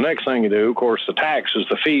 So the next thing you do, of course, the tax is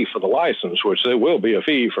the fee for the license, which there will be a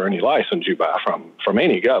fee for any license you buy from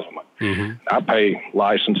any government. Mm-hmm. I pay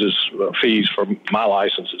fees for my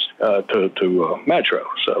licenses to Metro.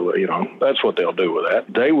 So, that's what they'll do with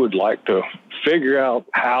that. They would like to figure out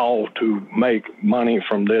how to make money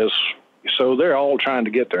from this. So they're all trying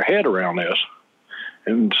to get their head around this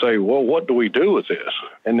and say, well, what do we do with this?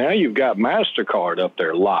 And now you've got MasterCard up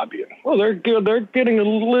there lobbying. Well, they're getting a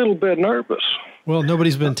little bit nervous. Well,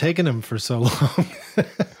 nobody's been taking them for so long.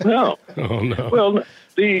 No. Oh, no. Well,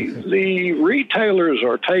 the retailers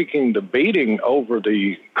are taking the beating over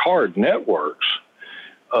the card networks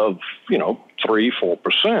of,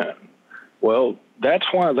 3-4%. Well, that's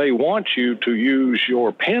why they want you to use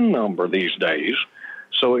your PIN number these days,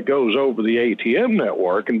 so it goes over the ATM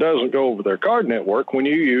network and doesn't go over their card network when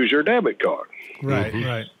you use your debit card. Right, Mm-hmm.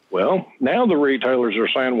 right. Well, now the retailers are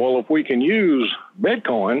saying, well, if we can use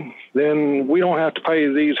Bitcoin, then we don't have to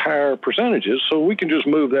pay these higher percentages, so we can just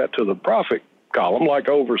move that to the profit column like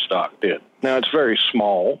Overstock did. Now, it's very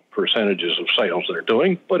small percentages of sales they're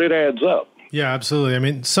doing, but it adds up. Yeah, absolutely. I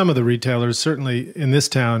mean, some of the retailers, certainly in this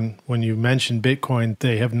town, when you mention Bitcoin,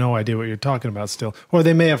 they have no idea what you're talking about still. Or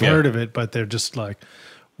they may have heard of it, but they're just like,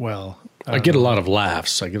 well, I get a lot of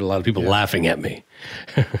laughs. I get a lot of people laughing at me.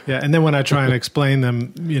 Yeah, and then when I try and explain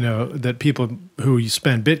them, that people who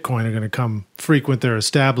spend Bitcoin are going to come frequent their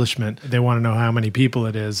establishment, they want to know how many people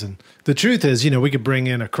it is. And the truth is, we could bring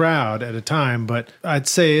in a crowd at a time, but I'd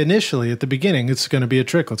say initially at the beginning, it's going to be a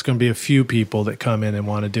trickle. It's going to be a few people that come in and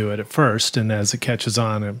want to do it at first. And as it catches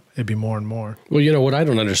on, it'd be more and more. Well, what I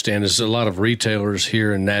don't understand is a lot of retailers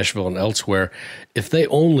here in Nashville and elsewhere, if they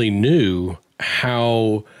only knew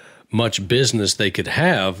how much business they could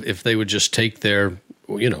have if they would just take their,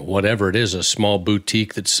 whatever it is, a small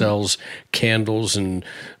boutique that sells candles and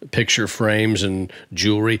picture frames and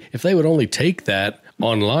jewelry, if they would only take that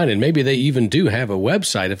online, and maybe they even do have a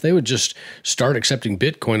website, if they would just start accepting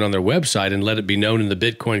Bitcoin on their website and let it be known in the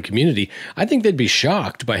Bitcoin community, I think they'd be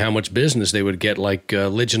shocked by how much business they would get. Like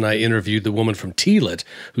Lidge and I interviewed the woman from Tealit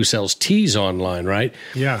who sells teas online, right?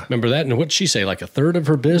 Yeah. Remember that? And what'd she say, like a third of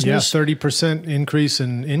her business? Yeah, 30% increase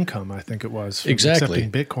in income, I think it was. Exactly.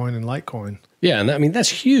 Accepting Bitcoin and Litecoin. Yeah, and that's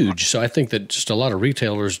huge. So I think that just a lot of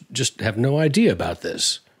retailers just have no idea about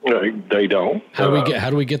this. They don't. How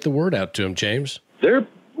do we get the word out to them, James? They're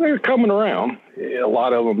coming around. A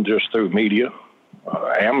lot of them just through media.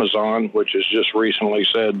 Amazon, which has just recently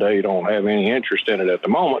said they don't have any interest in it at the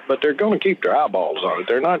moment, but they're going to keep their eyeballs on it.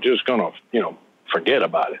 They're not just going to, forget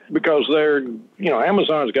about it, because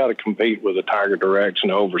Amazon's got to compete with the Tiger Directs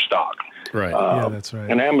and the Overstock. Right. Yeah, that's right.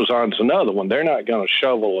 And Amazon's another one. They're not going to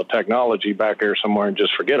shovel a technology back there somewhere and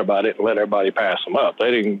just forget about it and let everybody pass them up.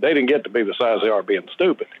 They didn't get to be the size they are being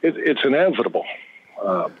stupid. It's inevitable.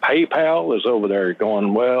 PayPal is over there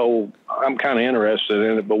going, well, I'm kind of interested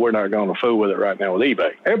in it, but we're not going to fool with it right now with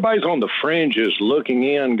eBay. Everybody's on the fringes looking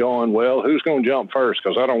in going, well, who's going to jump first?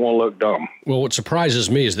 Because I don't want to look dumb. Well, what surprises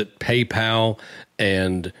me is that PayPal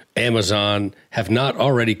and Amazon have not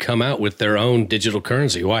already come out with their own digital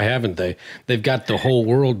currency. Why haven't they? They've got the whole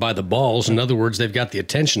world by the balls. In other words, they've got the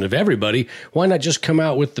attention of everybody. Why not just come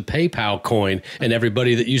out with the PayPal coin, and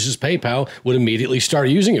everybody that uses PayPal would immediately start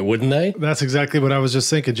using it, wouldn't they? That's exactly what I was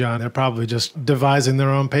just thinking, John. They're probably just devising their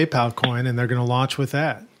own PayPal coin, and they're going to launch with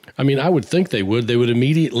that. I mean, I would think they would. They would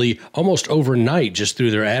immediately, almost overnight, just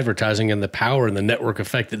through their advertising and the power and the network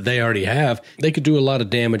effect that they already have, they could do a lot of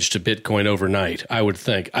damage to Bitcoin overnight, I would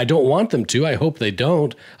think. I don't want them to. I hope they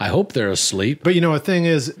don't. I hope they're asleep. But a thing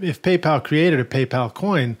is, if PayPal created a PayPal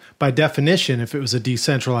coin, by definition, if it was a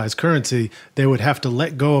decentralized currency, they would have to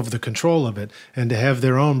let go of the control of it. And to have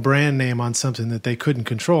their own brand name on something that they couldn't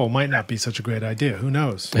control might not be such a great idea. Who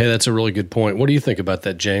knows? Hey, that's a really good point. What do you think about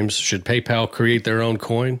that, James? Should PayPal create their own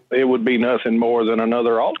coin? It would be nothing more than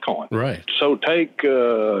another altcoin. Right. So take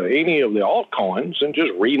any of the altcoins and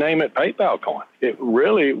just rename it PayPal coin. It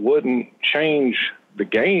really wouldn't change the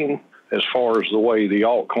game as far as the way the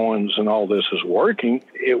altcoins and all this is working.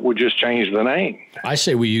 It would just change the name. I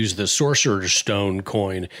say we use the Sorcerer's Stone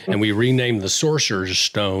coin, and we rename the Sorcerer's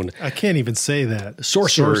Stone. I can't even say that.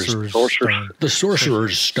 Sorcerer's Stone. The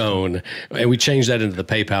Sorcerer's Stone. And we change that into the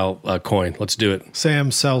PayPal coin. Let's do it.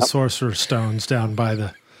 Sam sells Sorcerer's Stones down by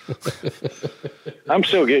the... I'm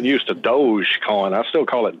still getting used to Dogecoin. I still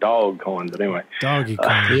call it dog coin, but anyway. Doggy coin.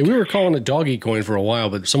 Yeah, we were calling it doggy coin for a while,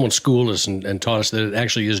 but someone schooled us and taught us that it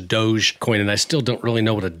actually is Doge coin, and I still don't really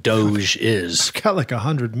know what a Doge is. Got like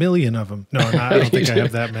 100 million of them. No, I don't think I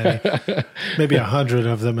have that many. Maybe 100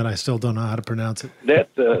 of them, and I still don't know how to pronounce it.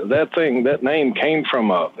 That name came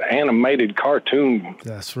from a animated cartoon.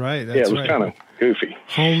 That's right. It was kind of goofy.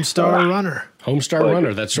 Homestar Runner. Homestar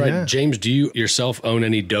Runner, that's right. Yeah. James, do you yourself own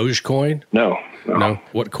any Dogecoin? No.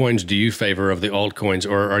 What coins do you favor of the altcoins,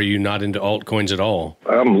 or are you not into altcoins at all?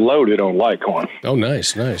 I'm loaded on Litecoin. Oh,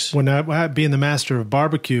 nice. When I being the master of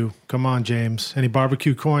barbecue, come on, James. Any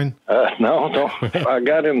barbecue coin? No. I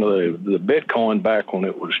got into the Bitcoin back when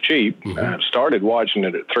it was cheap. I started watching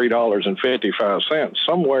it at $3.55.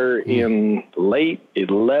 Somewhere in late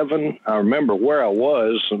 11, I remember where I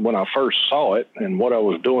was when I first saw it and what I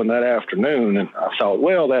was doing that afternoon. And I thought,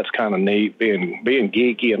 well, that's kind of neat, being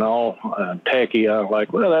geeky and all, techy. I'm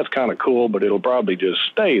like, well, that's kind of cool, but it'll probably just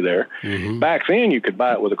stay there. Back then, you could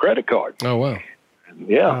buy it with a credit card. Oh, wow.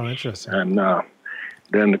 Yeah. Oh, interesting. And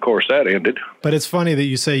then, of course, that ended. But it's funny that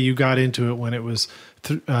you say you got into it when it was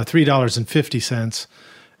 $3.50,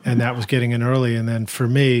 and that was getting in early. And then for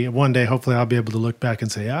me, one day, hopefully I'll be able to look back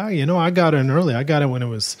and say, I got in early. I got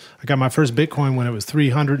my first Bitcoin when it was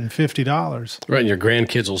 $350. Right, and your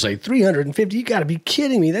grandkids will say, $350? You got to be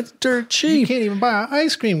kidding me. That's dirt cheap. You can't even buy an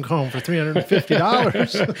ice cream cone for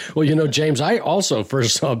 $350. Well, James, I also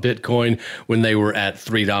first saw Bitcoin when they were at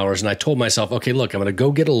 $3, and I told myself, okay, look, I'm going to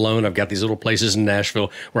go get a loan. I've got these little places in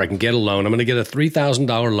Nashville where I can get a loan. I'm going to get a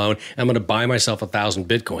 $3,000 loan. I'm going to buy myself 1,000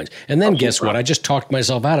 Bitcoins. And then guess what? I just talked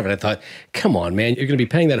myself out out of it. I thought, come on, man, you're going to be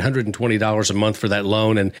paying that $120 a month for that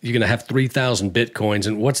loan, and you're going to have 3,000 Bitcoins,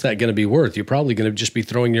 and what's that going to be worth? You're probably going to just be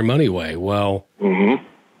throwing your money away. Well,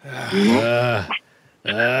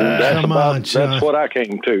 that's what I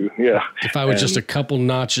came to. Yeah. If I was just a couple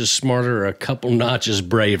notches smarter or a couple notches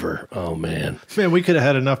braver, oh man. Man, we could have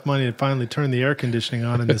had enough money to finally turn the air conditioning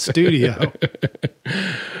on in the studio.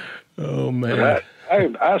 Oh man.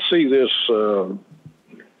 I see this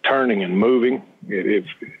turning and moving. If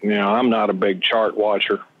I'm not a big chart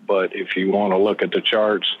watcher, but if you want to look at the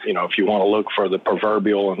charts, if you want to look for the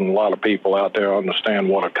proverbial, and a lot of people out there understand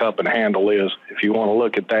what a cup and handle is, if you want to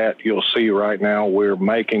look at that, you'll see right now we're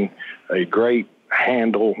making a great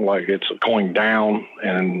handle, like it's going down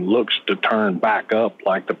and looks to turn back up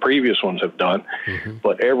like the previous ones have done. Mm-hmm.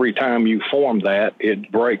 But every time you form that,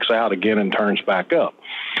 it breaks out again and turns back up.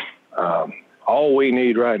 All we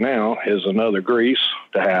need right now is another Greece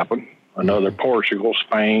to happen. Another Portugal,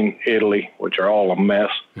 Spain, Italy, which are all a mess.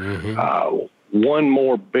 Mm-hmm. One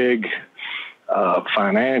more big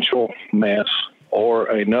financial mess, or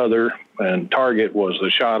another, and Target was the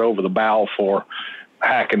shot over the bow for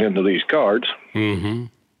hacking into these cards. Mm-hmm.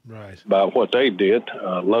 Right. By what they did,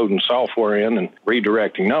 loading software in and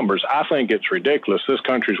redirecting numbers. I think it's ridiculous. This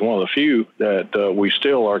country is one of the few that we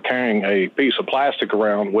still are carrying a piece of plastic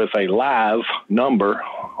around with a live number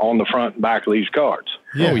on the front and back of these cards.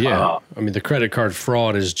 Yeah. Oh, yeah. I mean, the credit card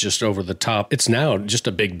fraud is just over the top. It's now just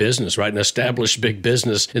a big business, right? An established big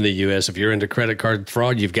business in the U.S. If you're into credit card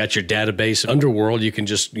fraud, you've got your database underworld. You can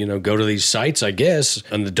just, go to these sites, I guess,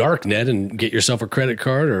 on the dark net and get yourself a credit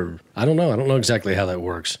card, or I don't know. I don't know exactly how that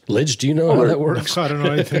works. Lidge, do you know how that works? I don't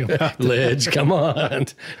know anything about that. Lidge, come on.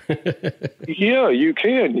 Yeah, you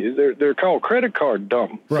can. They're called credit card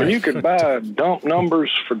dump. Right. And you can buy dump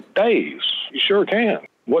numbers for days. You sure can.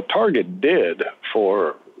 What Target did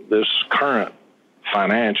for this current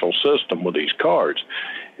financial system with these cards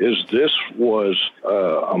is this was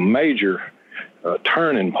a major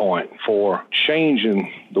turning point for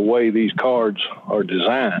changing the way these cards are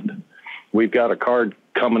designed. We've got a card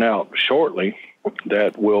coming out shortly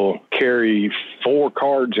that will carry 4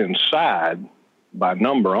 cards inside by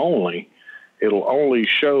number only. It'll only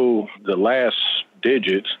show the last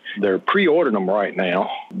digits. They're pre-ordering them right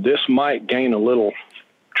now. This might gain a little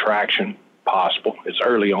traction, possible. It's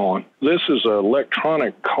early on. This is an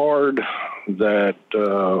electronic card that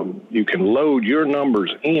you can load your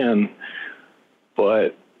numbers in,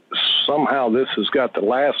 but somehow this has got the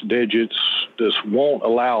last digits. This won't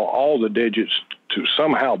allow all the digits to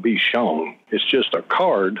somehow be shown. It's just a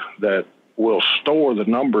card that will store the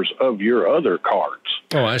numbers of your other cards.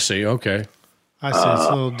 Oh, I see. Okay. I see. It's a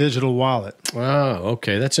little digital wallet. Wow.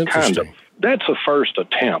 Okay. That's interesting. Kind of. That's a first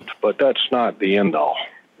attempt, but that's not the end all.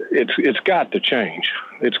 It's got to change.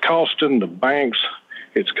 It's costing the banks.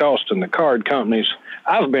 It's costing the card companies.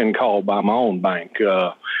 I've been called by my own bank,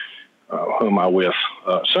 who am I with?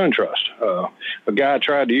 SunTrust. A guy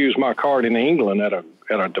tried to use my card in England at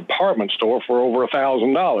a department store for over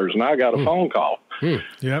 $1,000, and I got a phone call.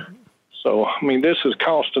 Yep. So, I mean, this is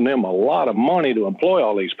costing them a lot of money to employ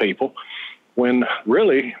all these people when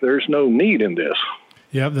really there's no need in this.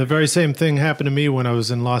 Yep. The very same thing happened to me when I was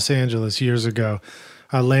in Los Angeles years ago.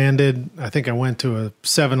 I landed, I think I went to a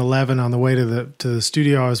 7-Eleven on the way to the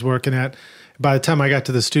studio I was working at. By the time I got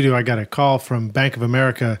to the studio, I got a call from Bank of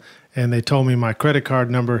America, and they told me my credit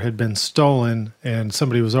card number had been stolen, and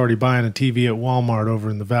somebody was already buying a TV at Walmart over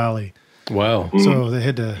in the Valley. Wow. So they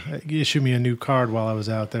had to issue me a new card while I was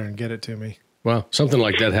out there and get it to me. Well, something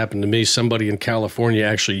like that happened to me. Somebody in California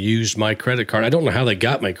actually used my credit card. I don't know how they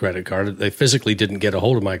got my credit card. They physically didn't get a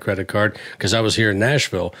hold of my credit card because I was here in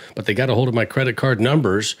Nashville, but they got a hold of my credit card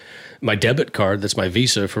numbers, my debit card, that's my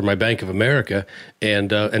Visa for my Bank of America, and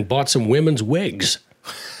bought some women's wigs.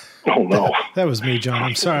 Oh, no. That was me, John.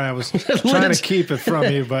 I'm sorry. I was trying to keep it from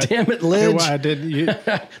you, but damn it, Lidge. I didn't.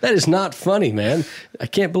 That is not funny, man. I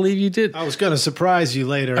can't believe you did. I was going to surprise you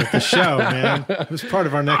later at the show, man. It was part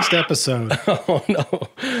of our next episode. Oh no.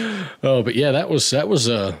 Oh, but yeah, that was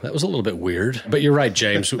a little bit weird. But you're right,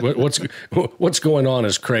 James. What's going on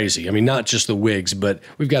is crazy. I mean, not just the wigs, but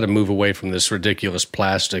we've got to move away from this ridiculous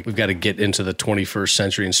plastic. We've got to get into the 21st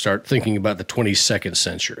century and start thinking about the 22nd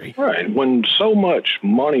century. Right. When so much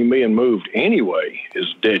money being moved anyway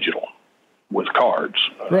is digital with cards,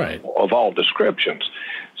 right, of all descriptions.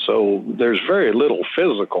 So there's very little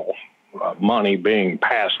physical money being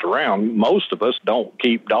passed around. Most of us don't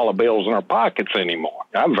keep dollar bills in our pockets anymore.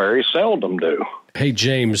 I very seldom do. Hey,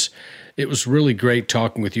 James, it was really great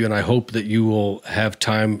talking with you, and I hope that you will have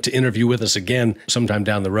time to interview with us again sometime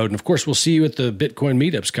down the road. And, of course, we'll see you at the Bitcoin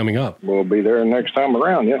meetups coming up. We'll be there next time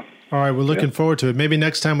around, yeah. All right, we're looking forward to it. Maybe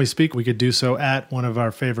next time we speak, we could do so at one of our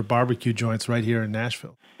favorite barbecue joints right here in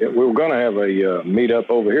Nashville. Yeah, we were going to have a meet-up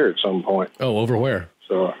over here at some point. Oh, over where?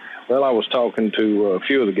 So, well, I was talking to a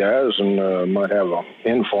few of the guys and might have an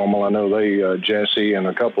informal. I know Jesse and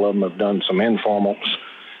a couple of them have done some informals,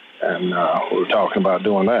 and we were talking about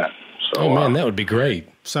doing that. So, Oh, man, that would be great.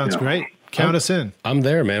 Sounds great. Count us in. I'm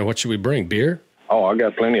there, man. What should we bring? Beer? Oh, I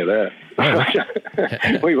got plenty of that.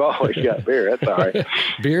 We've always got beer. That's all right.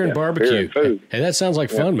 Beer and barbecue. Beer and food. Hey, that sounds like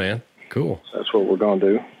fun, man. Cool. That's what we're going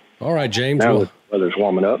to do. All right, James. Now Well, the weather's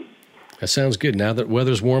warming up. that sounds good. Now that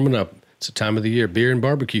weather's warming up, it's the time of the year. Beer and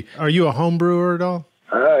barbecue. Are you a home brewer at all?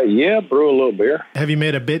 Yeah, brew a little beer. Have you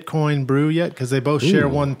made a Bitcoin brew yet? Because they both share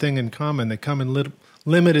one thing in common. They come in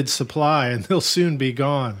limited supply, and they'll soon be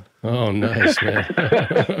gone. Oh, nice, man.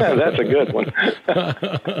 That's a good one.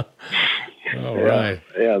 All right.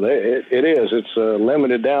 Yeah, it is. It's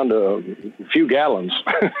limited down to a few gallons.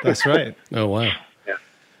 That's right. Oh, wow.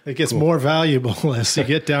 It gets more valuable as you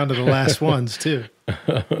get down to the last ones, too.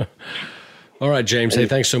 All right, James. Hey,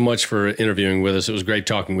 thanks so much for interviewing with us. It was great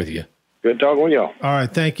talking with you. Good talking with y'all. All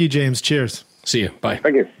right. Thank you, James. Cheers. See you. Bye.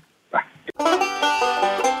 Thank you.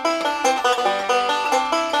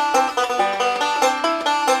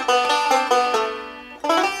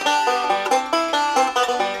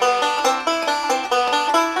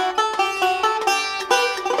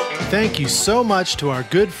 Thank you so much to our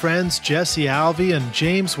good friends Jesse Alvey and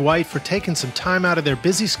James White for taking some time out of their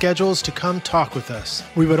busy schedules to come talk with us.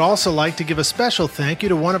 We would also like to give a special thank you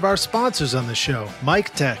to one of our sponsors on the show,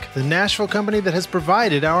 MicTech, the Nashville company that has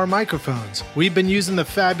provided our microphones. We've been using the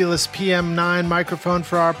fabulous PM9 microphone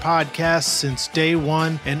for our podcast since day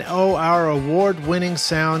one and owe our award-winning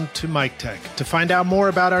sound to MicTech. To find out more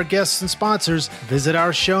about our guests and sponsors, visit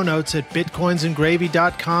our show notes at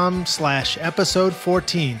bitcoinsandragvy.com/episode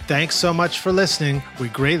 14. Thanks so much for listening. We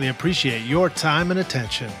greatly appreciate your time and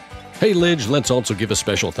attention. Hey, Lidge, let's also give a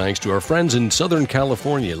special thanks to our friends in Southern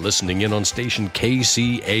California listening in on station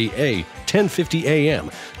KCAA, 1050 AM.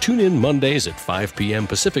 Tune in Mondays at 5 p.m.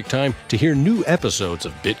 Pacific Time to hear new episodes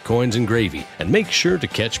of Bitcoins and Gravy. And make sure to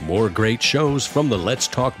catch more great shows from the Let's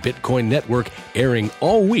Talk Bitcoin Network airing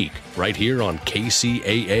all week right here on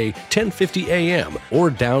KCAA 1050 AM, or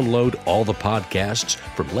download all the podcasts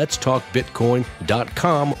from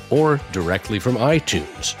letstalkbitcoin.com or directly from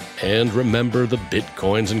iTunes. And remember the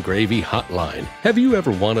Bitcoins and Gravy hotline. Have you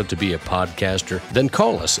ever wanted to be a podcaster? Then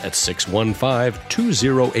call us at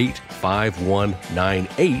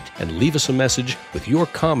 615-208-5198 and leave us a message with your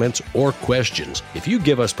comments or questions. If you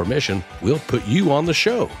give us permission, we'll put you on the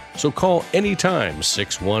show. So call anytime,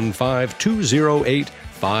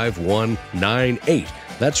 615-208-5198.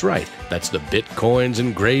 That's right, that's the Bitcoins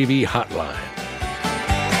and Gravy hotline.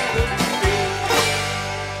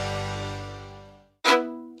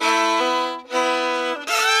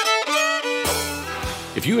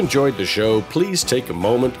 If you enjoyed the show, please take a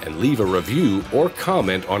moment and leave a review or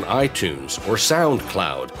comment on iTunes or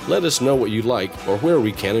SoundCloud. Let us know what you like or where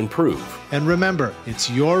we can improve. And remember,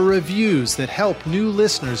 it's your reviews that help new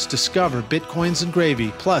listeners discover Bitcoins and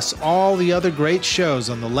Gravy, plus all the other great shows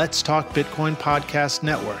on the Let's Talk Bitcoin Podcast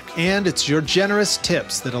Network. And it's your generous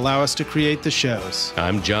tips that allow us to create the shows.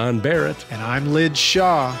 I'm John Barrett. And I'm Lid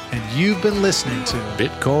Shaw, and you've been listening to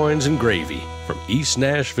Bitcoins and Gravy from East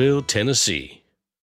Nashville, Tennessee.